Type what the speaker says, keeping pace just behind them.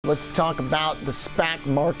let's talk about the SPAC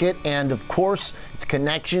market and, of course, its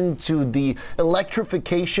connection to the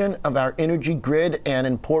electrification of our energy grid and,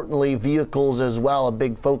 importantly, vehicles as well. A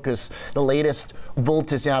big focus. The latest,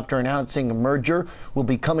 Voltus, after announcing a merger, will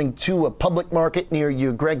be coming to a public market near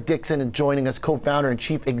you. Greg Dixon is joining us, co-founder and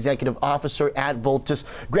chief executive officer at Voltus.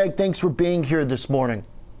 Greg, thanks for being here this morning.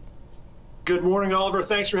 Good morning, Oliver.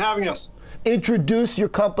 Thanks for having us. Introduce your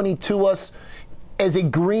company to us as a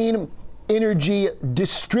green energy,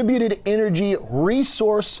 distributed energy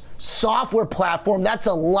resource software platform. That's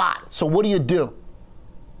a lot. So what do you do?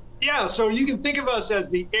 Yeah, so you can think of us as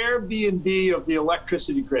the Airbnb of the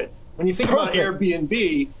electricity grid. When you think about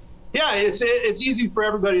Airbnb, yeah, it's easy for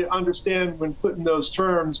everybody to understand when put in those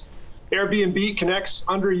terms. Airbnb connects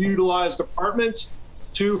underutilized apartments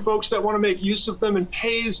to folks that want to make use of them and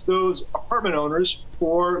pays those apartment owners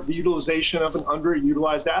for the utilization of an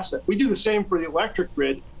underutilized asset. We do the same for the electric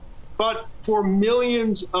grid, but for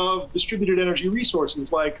millions of distributed energy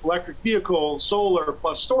resources like electric vehicles, solar,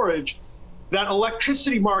 plus storage, that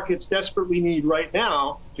electricity markets desperately need right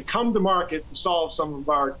now to come to market to solve some of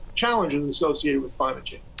our challenges associated with climate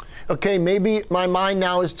change. Okay, maybe my mind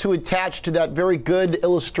now is too attached to that very good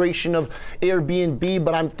illustration of Airbnb,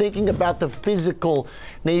 but I'm thinking about the physical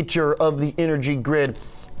nature of the energy grid.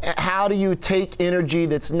 How do you take energy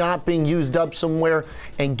that's not being used up somewhere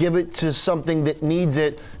and give it to something that needs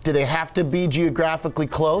it? Do they have to be geographically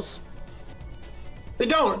close? They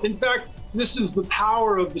don't. In fact, this is the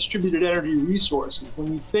power of distributed energy resources.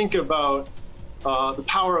 When you think about the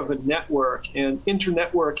power of a network and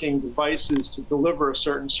internetworking devices to deliver a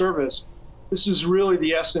certain service, this is really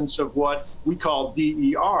the essence of what we call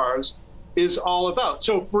DERs is all about.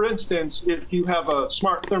 So for instance, if you have a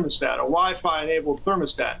smart thermostat, a Wi-Fi enabled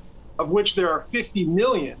thermostat, of which there are 50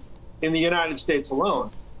 million in the United States alone,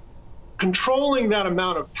 controlling that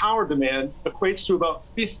amount of power demand equates to about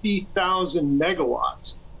 50,000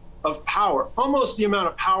 megawatts of power, almost the amount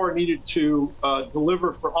of power needed to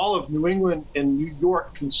deliver for all of New England and New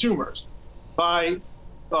York consumers. By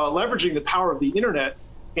leveraging the power of the internet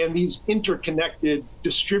and these interconnected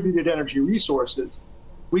distributed energy resources,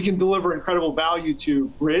 we can deliver incredible value to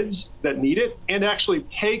grids that need it and actually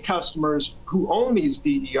pay customers who own these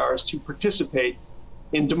DERs to participate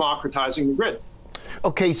in democratizing the grid.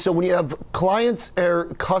 Okay, so when you have clients or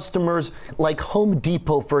customers like Home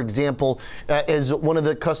Depot, for example, as one of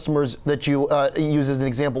the customers that you use as an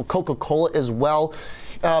example, Coca-Cola as well.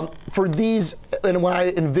 For these, and when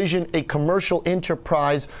I envision a commercial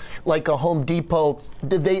enterprise like a Home Depot,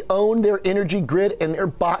 do they own their energy grid and they're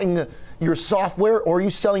buying your software, or are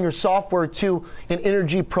you selling your software to an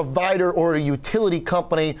energy provider or a utility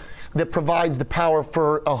company that provides the power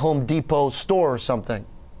for a Home Depot store or something?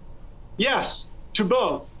 Yes. To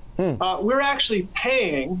both. We're actually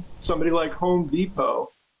paying somebody like Home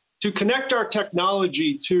Depot to connect our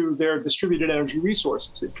technology to their distributed energy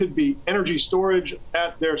resources. It could be energy storage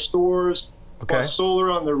at their stores, plus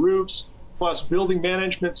solar on their roofs, plus building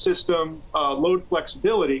management system, load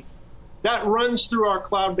flexibility. That runs through our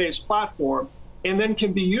cloud-based platform and then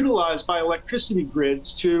can be utilized by electricity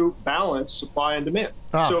grids to balance supply and demand.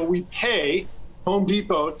 So we pay Home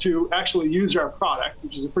Depot to actually use our product,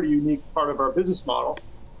 which is a pretty unique part of our business model.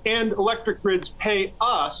 And electric grids pay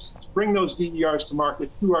us to bring those DERs to market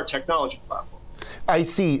through our technology platform. I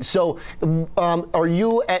see. So are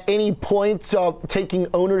you at any point taking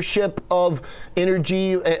ownership of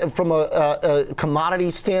energy from a commodity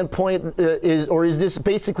standpoint, or is this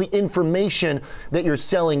basically information that you're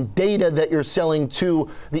selling, data that you're selling to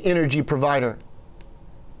the energy provider?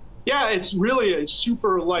 Yeah, it's really a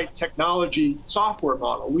super light technology software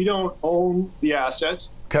model. We don't own the assets,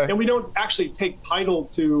 and we don't actually take title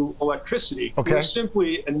to electricity. We're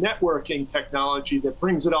simply a networking technology that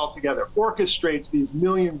brings it all together, orchestrates these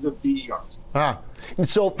millions of DERs. And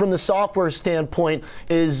so from the software standpoint,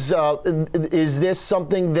 is this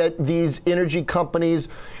something that these energy companies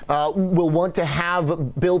will want to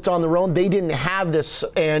have built on their own? They didn't have this,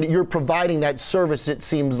 and you're providing that service, it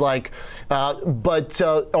seems like. But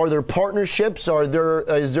are there partnerships? Is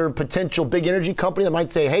there a potential big energy company that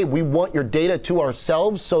might say, hey, we want your data to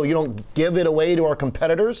ourselves so you don't give it away to our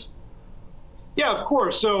competitors? Yeah, of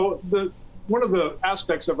course. So one of the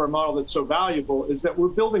aspects of our model that's so valuable is that we're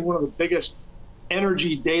building one of the biggest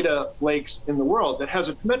energy data lakes in the world that has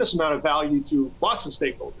a tremendous amount of value to lots of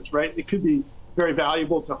stakeholders, right? It could be very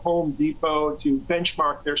valuable to Home Depot to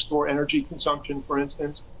benchmark their store energy consumption, for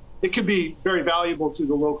instance. It could be very valuable to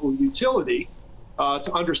the local utility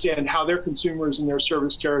to understand how their consumers in their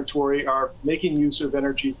service territory are making use of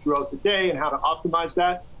energy throughout the day and how to optimize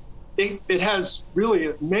that. It has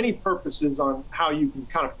really many purposes on how you can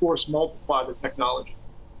kind of force multiply the technology.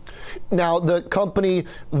 Now, the company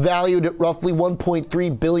valued at roughly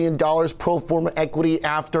 $1.3 billion pro forma equity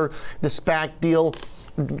after the SPAC deal.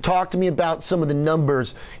 Talk to me about some of the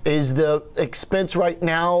numbers. Is the expense right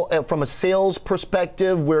now from a sales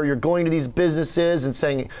perspective where you're going to these businesses and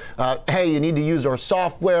saying, hey, you need to use our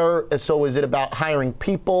software? So is it about hiring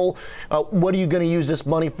people? What are you going to use this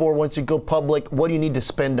money for once you go public? What do you need to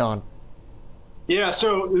spend on? Yeah,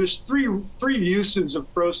 so there's three uses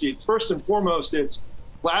of proceeds. First and foremost, it's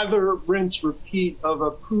lather, rinse, repeat of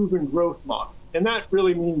a proven growth model. And that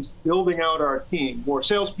really means building out our team, more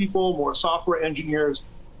salespeople, more software engineers,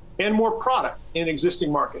 and more product in existing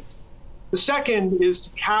markets. The second is to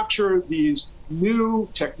capture these new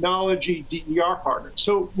technology DER partners.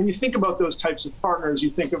 So when you think about those types of partners, you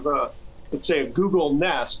think of let's say a Google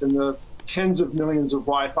Nest and the tens of millions of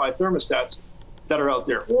Wi-Fi thermostats that are out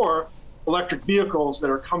there, or electric vehicles that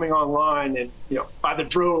are coming online and by the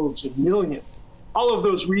droves and millions. All of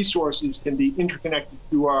those resources can be interconnected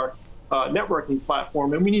through our networking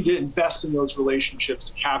platform, and we need to invest in those relationships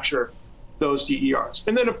to capture those DERs.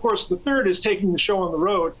 And then, of course, the third is taking the show on the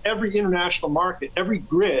road. Every international market, every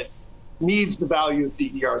grid needs the value of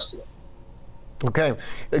DERs today. Okay.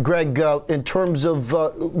 Greg, in terms of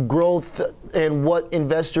growth and what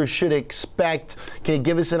investors should expect, can you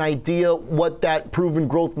give us an idea what that proven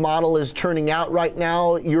growth model is turning out right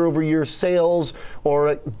now, year-over-year sales,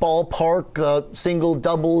 or ballpark, single,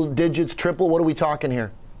 double digits, triple? What are we talking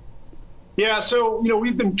here? Yeah, so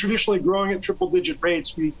we've been traditionally growing at triple-digit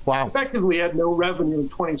rates. We effectively had no revenue in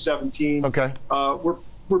 2017. Okay.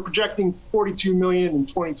 We're projecting 42 million in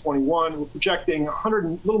 2021. We're projecting a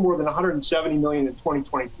little more than 170 million in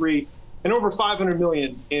 2023, and over 500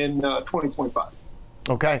 million in 2025.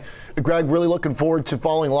 Okay, Greg, really looking forward to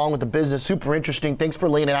following along with the business. Super interesting. Thanks for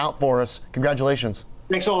laying it out for us. Congratulations.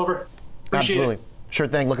 Thanks, Oliver. Appreciate Absolutely. it. Sure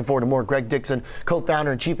thing. Looking forward to more. Greg Dixon,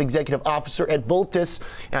 co-founder and chief executive officer at Voltus.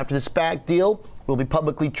 After the SPAC deal, we'll be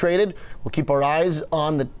publicly traded. We'll keep our eyes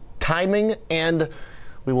on the timing, and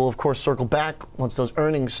we will, of course, circle back once those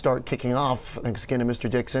earnings start kicking off. Thanks again to Mr.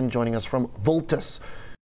 Dixon joining us from Voltus.